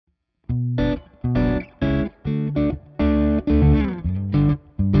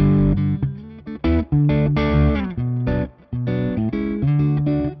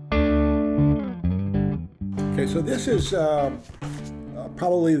So this is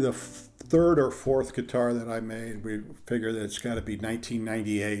probably the third or fourth guitar that I made. We figure that it's got to be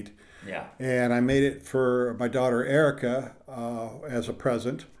 1998. Yeah. And I made it for my daughter Erica as a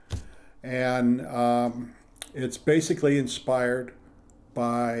present. And it's basically inspired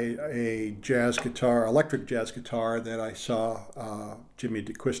by a jazz guitar, electric jazz guitar that I saw Jimmy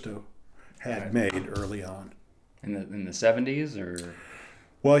DeQuisto had made early on. In the 70s or?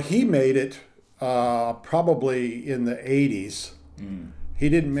 Well, he made it probably in the 80s. He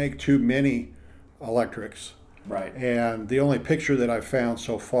didn't make too many electrics. Right. And the only picture that I've found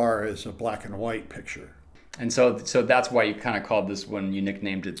so far is a black and white picture. And so that's why you kind of called this one, you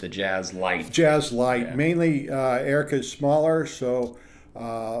nicknamed it the Jazz Light. Jazz Light. Yeah. Mainly Erica's smaller, so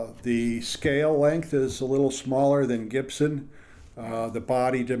the scale length is a little smaller than Gibson. The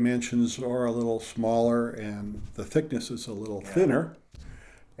body dimensions are a little smaller and the thickness is a little thinner.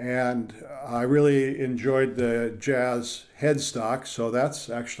 And I really enjoyed the Jazz headstock, so that's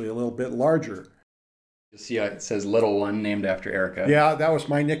actually a little bit larger. You see how it says Little One, named after Erica. Yeah, that was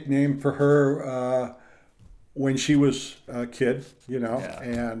my nickname for her when she was a kid, you know,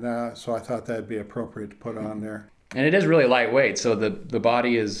 and so I thought that'd be appropriate to put on there. And it is really lightweight, so the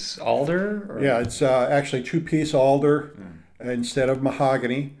body is alder? Or? Yeah, it's actually two-piece alder instead of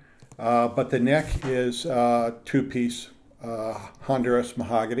mahogany, but the neck is two-piece Honduras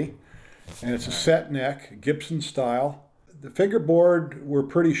mahogany, and it's a set neck, Gibson style. The fingerboard, we're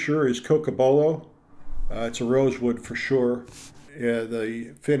pretty sure, is Cocobolo. It's a rosewood for sure.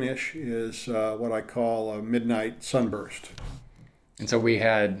 The finish is what I call a midnight sunburst. And so we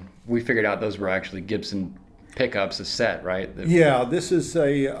figured out those were actually Gibson pickups, a set, right? Yeah, this is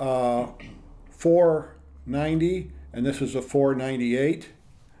a 490, and this is a 498.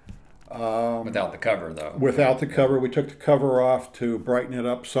 Without the cover, though. Without the cover. We took the cover off to brighten it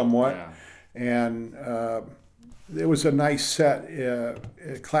up somewhat. Yeah. And it was a nice set, a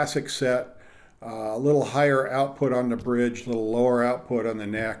classic set. A little higher output on the bridge, a little lower output on the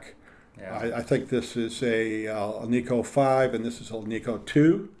neck. Yeah. I think this is a Nico 5 and this is a Nico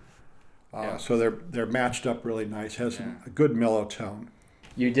 2. So they're matched up really nice. Has a good mellow tone.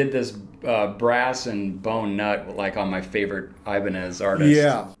 You did this brass and bone nut like on my favorite Ibanez artist.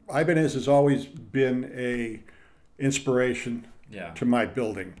 Yeah, Ibanez has always been a inspiration to my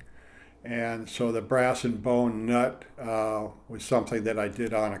building. And so the brass and bone nut was something that I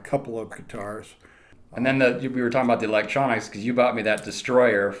did on a couple of guitars. And then we were talking about the electronics because you bought me that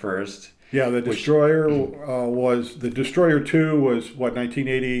Destroyer first. Yeah, the Destroyer the Destroyer 2 was what,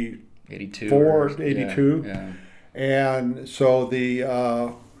 1980? 82. 82. Yeah. And so the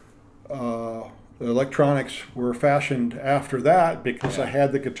electronics were fashioned after that because I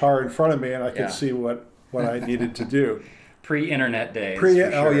had the guitar in front of me and I could see what I needed to do. Pre-internet days.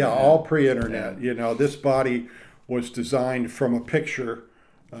 All pre-internet. Yeah. You know, this body was designed from a picture.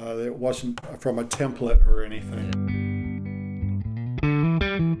 It wasn't from a template or anything.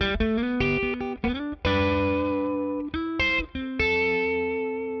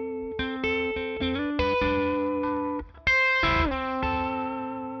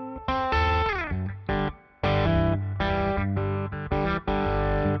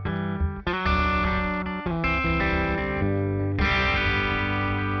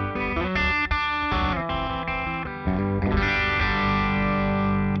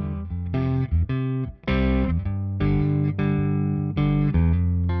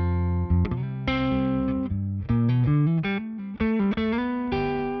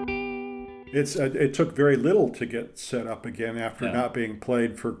 It took very little to get set up again after not being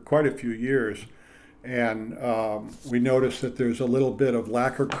played for quite a few years. And we noticed that there's a little bit of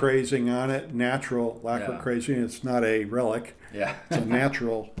lacquer crazing on it, natural lacquer crazing. It's not a relic. Yeah. It's a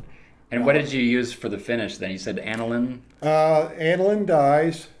natural. And what did you use for the finish then? You said aniline? Aniline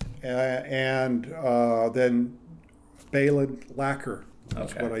dyes and then Balin lacquer.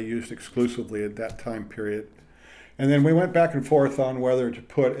 That's what I used exclusively at that time period. And then we went back and forth on whether to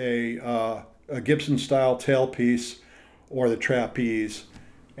put a Gibson-style tailpiece or the trapeze.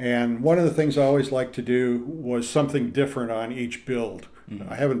 And one of the things I always liked to do was something different on each build.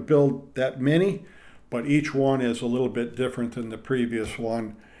 I haven't built that many, but each one is a little bit different than the previous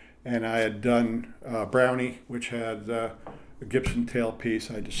one. And I had done Brownie, which had a Gibson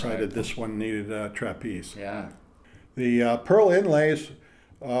tailpiece. I decided this one needed a trapeze. Yeah. The pearl inlays,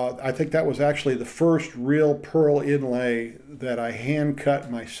 I think that was actually the first real pearl inlay that I hand cut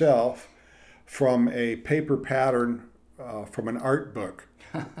myself from a paper pattern from an art book.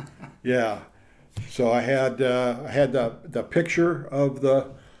 Yeah, so I had the picture of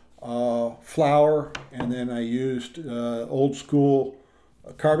the flower, and then I used old school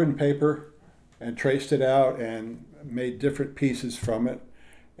carbon paper and traced it out and made different pieces from it.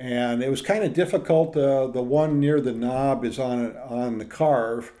 And it was kind of difficult. The one near the knob is on the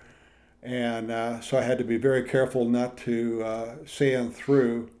carve, and so I had to be very careful not to sand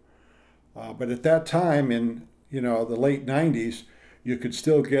through. But at that time, in the late '90s, you could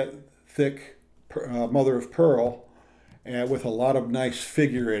still get thick mother of pearl, and with a lot of nice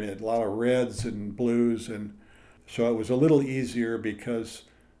figure in it, a lot of reds and blues, and so it was a little easier because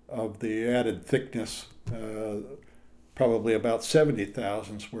of the added thickness. Probably about 70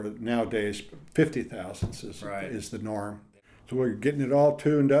 thousandths, where nowadays 50 thousandths is the norm. So we're getting it all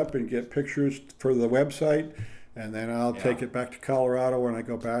tuned up and get pictures for the website, and then I'll take it back to Colorado when I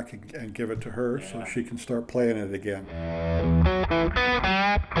go back and give it to her so she can start playing it again.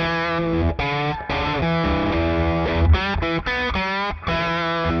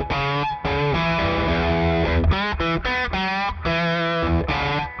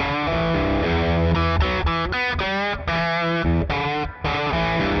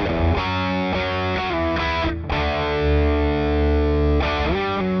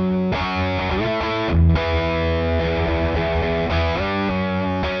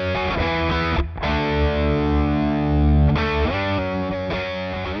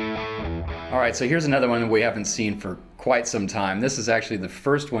 All right, so here's another one that we haven't seen for quite some time. This is actually the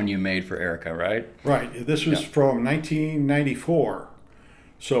first one you made for Erica, right? Right. This was from 1994.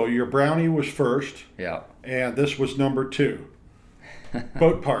 So your Brownie was first. Yeah. And this was number 2.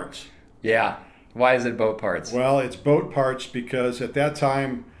 Boat parts. Yeah. Why is it boat parts? Well, it's boat parts because at that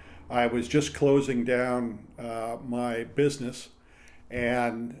time I was just closing down my business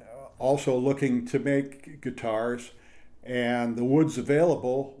and also looking to make guitars. And the woods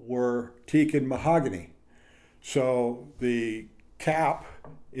available were teak and mahogany. So the cap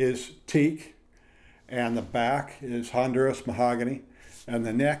is teak, and the back is Honduras mahogany, and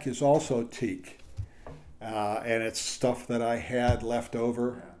the neck is also teak. And it's stuff that I had left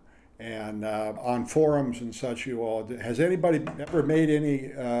over. And on forums and such, has anybody ever made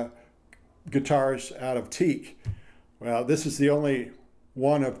any guitars out of teak? Well, this is the only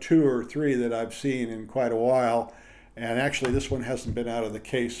one of 2 or 3 that I've seen in quite a while. And actually, this one hasn't been out of the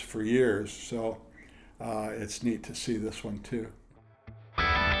case for years, so it's neat to see this one too.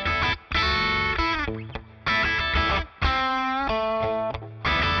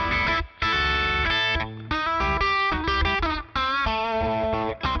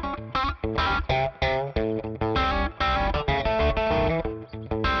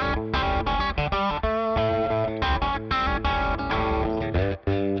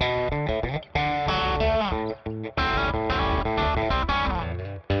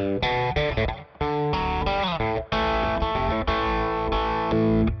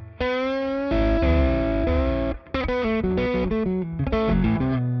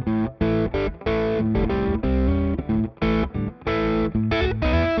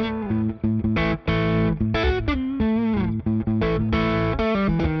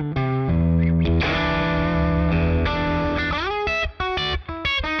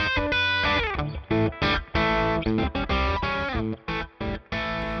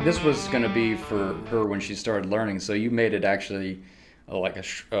 This was going to be for her when she started learning, so you made it actually like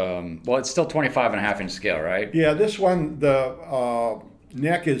well, it's still 25.5-inch scale, right? Yeah, this one, the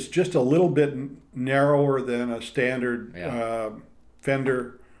neck is just a little bit narrower than a standard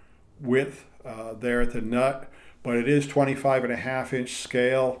Fender width there at the nut, but it is 25.5-inch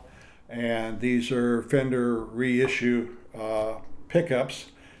scale, and these are Fender reissue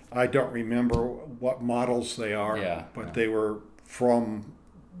pickups. I don't remember what models they are, but they were from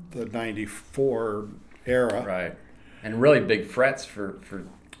the '94 era. Right. And really big frets for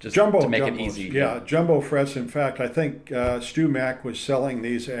just jumbo, to make jumbos. It easy. Yeah, jumbo frets. In fact, I think Stu Mack was selling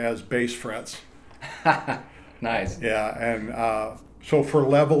these as bass frets. Nice. Yeah, and so for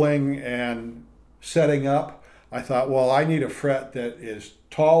leveling and setting up, I thought, well, I need a fret that is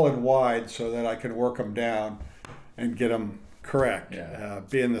tall and wide so that I can work them down and get them correct. Yeah.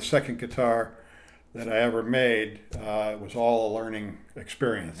 Being the second guitar that I ever made, it was all a learning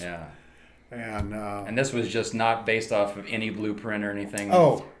experience. Yeah. And this was just not based off of any blueprint or anything?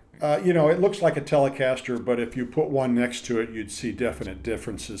 Oh, it looks like a Telecaster, but if you put one next to it, you'd see definite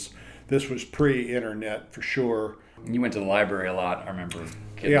differences. This was pre-internet for sure. You went to the library a lot, I remember.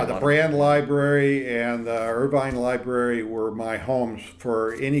 Yeah, the Brand Library and the Irvine Library were my homes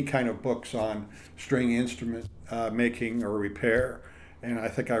for any kind of books on string instrument making or repair. And I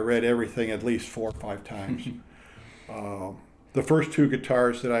think I read everything at least 4 or 5 times. The first 2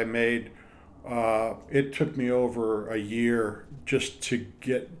 guitars that I made, it took me over a year just to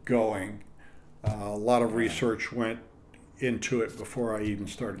get going. A lot of research went into it before I even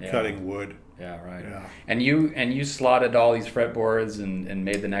started cutting wood. Yeah, right. Yeah. And you slotted all these fretboards and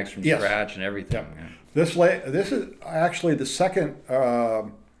made the necks from scratch and everything. Yep. Yeah. This is actually the second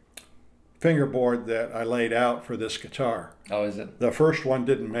fingerboard that I laid out for this guitar. Oh, is it? The first one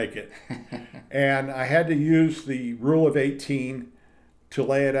didn't make it. And I had to use the rule of 18 to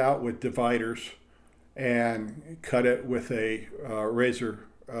lay it out with dividers and cut it with a razor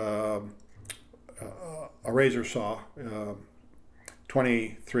saw,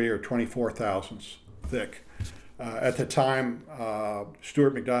 23 or 24 thousandths thick. At the time,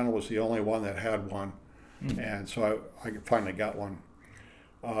 Stuart McDonald was the only one that had one, and so I finally got one.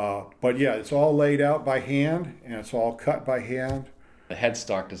 But yeah, it's all laid out by hand, and it's all cut by hand. The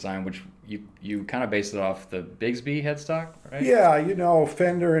headstock design, which you kind of based it off the Bigsby headstock, right? Yeah, you know,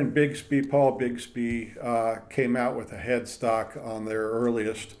 Fender and Bigsby, Paul Bigsby, came out with a headstock on their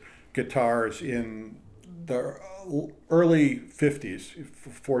earliest guitars in the early 50s,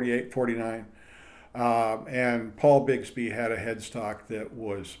 48, 49. And Paul Bigsby had a headstock that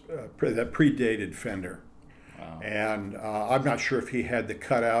was that predated Fender. Wow. And I'm not sure if he had the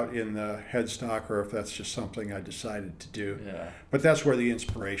cutout in the headstock or if that's just something I decided to do. Yeah. But that's where the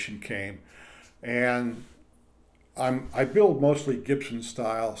inspiration came. And I build mostly Gibson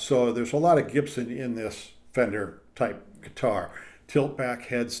style, so there's a lot of Gibson in this Fender type guitar. Tilt back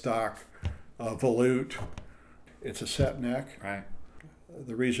headstock, volute. It's a set neck. Right.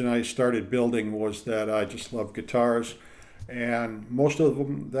 The reason I started building was that I just love guitars, and most of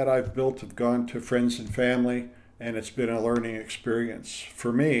them that I've built have gone to friends and family, and it's been a learning experience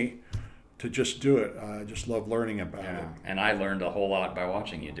for me to just do it. I just love learning about it. And I learned a whole lot by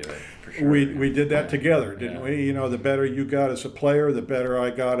watching you do it, for sure. We did that together, didn't we? You know, the better you got as a player, the better I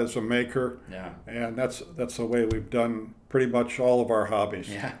got as a maker. Yeah. And that's the way we've done pretty much all of our hobbies.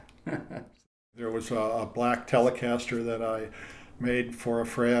 Yeah. There was a black Telecaster that I made for a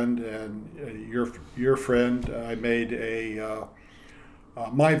friend, and your friend. I made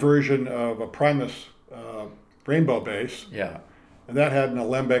my version of a Primus rainbow bass. Yeah. And that had an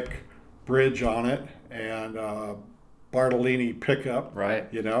alembic bridge on it and Bartolini pickup. Right.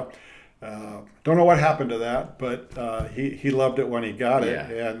 You know, don't know what happened to that, but he loved it when he got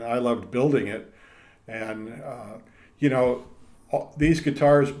it, and I loved building it. And you know, these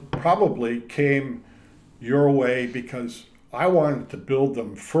guitars probably came your way because I wanted to build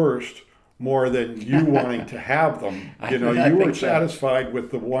them first more than you wanting to have them. You know, you were satisfied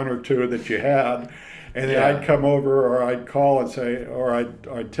with the one or two that you had, and then I'd come over or I'd call and say, or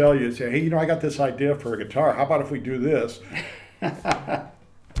I'd tell you, say, hey, you know, I got this idea for a guitar. How about if we do this?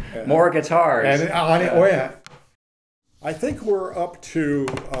 More guitars. And on it went. I think we're up to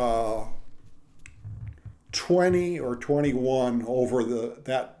 20 or 21 over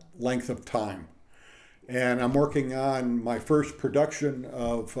that length of time. And I'm working on my first production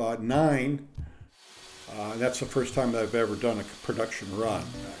of 9. That's the first time that I've ever done a production run.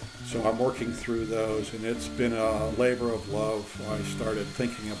 So I'm working through those, and it's been a labor of love. I started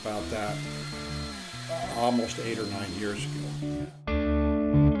thinking about that almost 8 or 9 years ago.